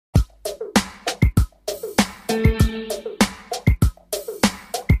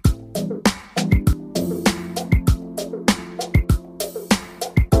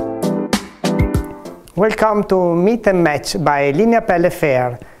Welcome to Meet and Match by Linea Pelle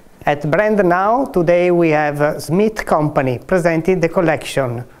Fair. At Brand Now, today we have Schmid Company presenting the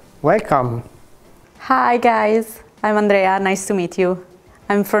collection. Welcome. Hi guys, I'm Andrea, nice to meet you.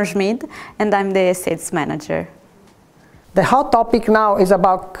 I'm from Schmid and I'm the sales manager. The hot topic now is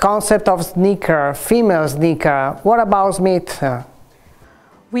about concept of sneaker, female sneaker. What about Schmid?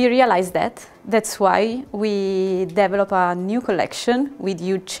 We realized that's why we develop a new collection with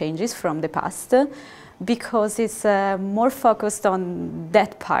huge changes from the past, because it's more focused on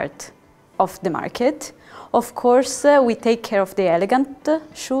that part of the market. Of course, we take care of the elegant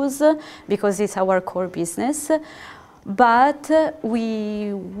shoes because it's our core business, but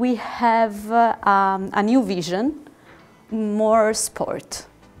we have a new vision, more sport.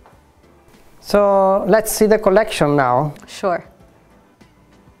 So let's see the collection now. Sure.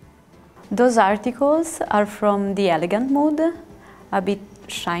 Those articles are from the elegant mood, a bit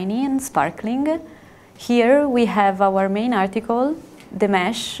shiny and sparkling. Here we have our main article, the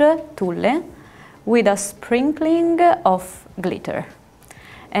mesh tulle, with a sprinkling of glitter.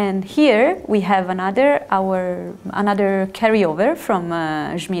 And here we have another carryover from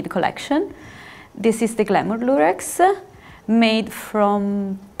Schmid collection. This is the Glamour Lurex, made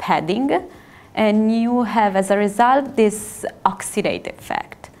from padding, and you have as a result this oxidate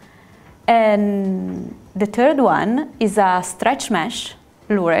effect. And the third one is a stretch mesh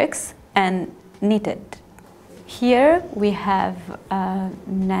Lurex and knitted. Here we have a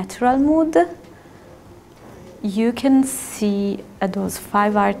natural mood. You can see those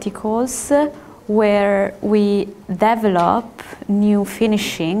 5 articles where we develop new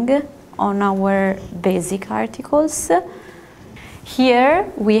finishing on our basic articles. Here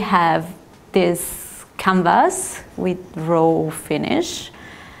we have this canvas with raw finish.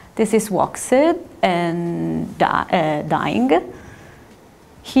 This is waxed and dyeing.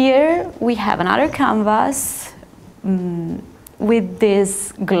 Here we have another canvas with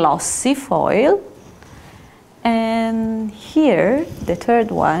this glossy foil. And here, the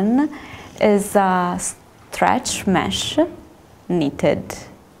third one, is a stretch mesh knitted.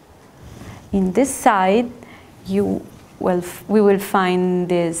 In this side, we will find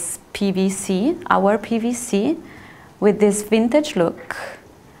this PVC, our PVC, with this vintage look.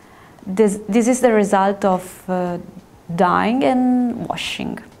 This is the result of dyeing and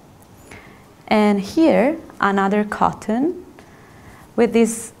washing. And here, another cotton with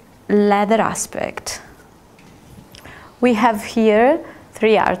this leather aspect. We have here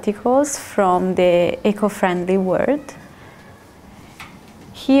 3 articles from the eco-friendly world.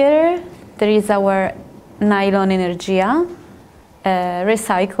 Here there is our nylon Energia,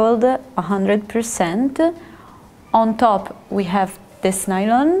 recycled 100%. On top we have this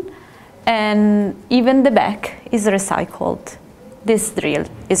nylon, and even the back is recycled. This drill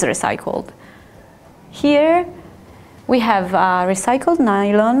is recycled. Here we have a recycled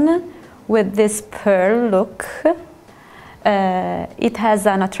nylon with this pearl look. It has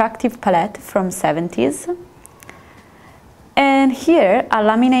an attractive palette from 70s. And here a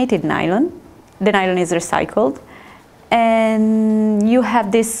laminated nylon. The nylon is recycled. And you have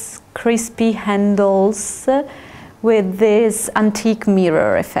these crispy handles with this antique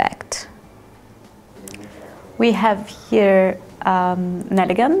mirror effect. We have here an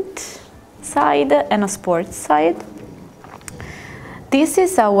elegant side and a sports side. This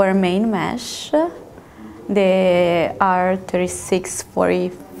is our main mesh, the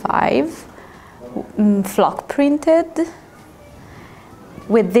R3645 flock printed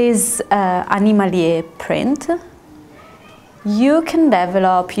with this animalier print. You can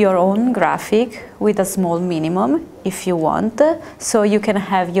develop your own graphic with a small minimum if you want, so you can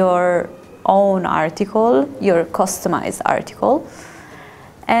have your own article, your customized article.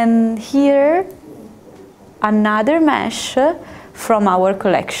 And here another mesh from our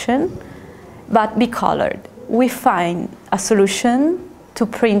collection, but be colored. We find a solution to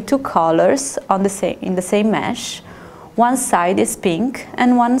print 2 colors on in the same mesh. One side is pink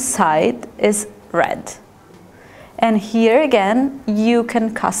and one side is red. And here again you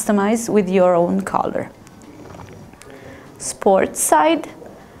can customize with your own color. Sports side,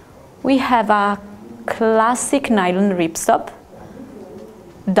 we have a classic nylon ripstop,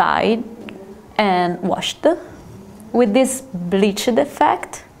 dyed and washed, with this bleached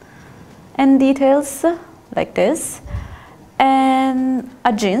effect and details like this, and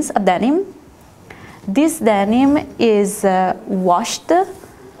a jeans, a denim. This denim is washed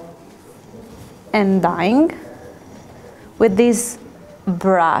and dyeing with this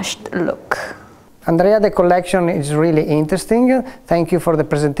brushed look. Andrea, the collection is really interesting. Thank you for the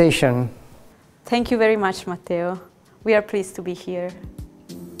presentation. Thank you very much, Matteo. We are pleased to be here.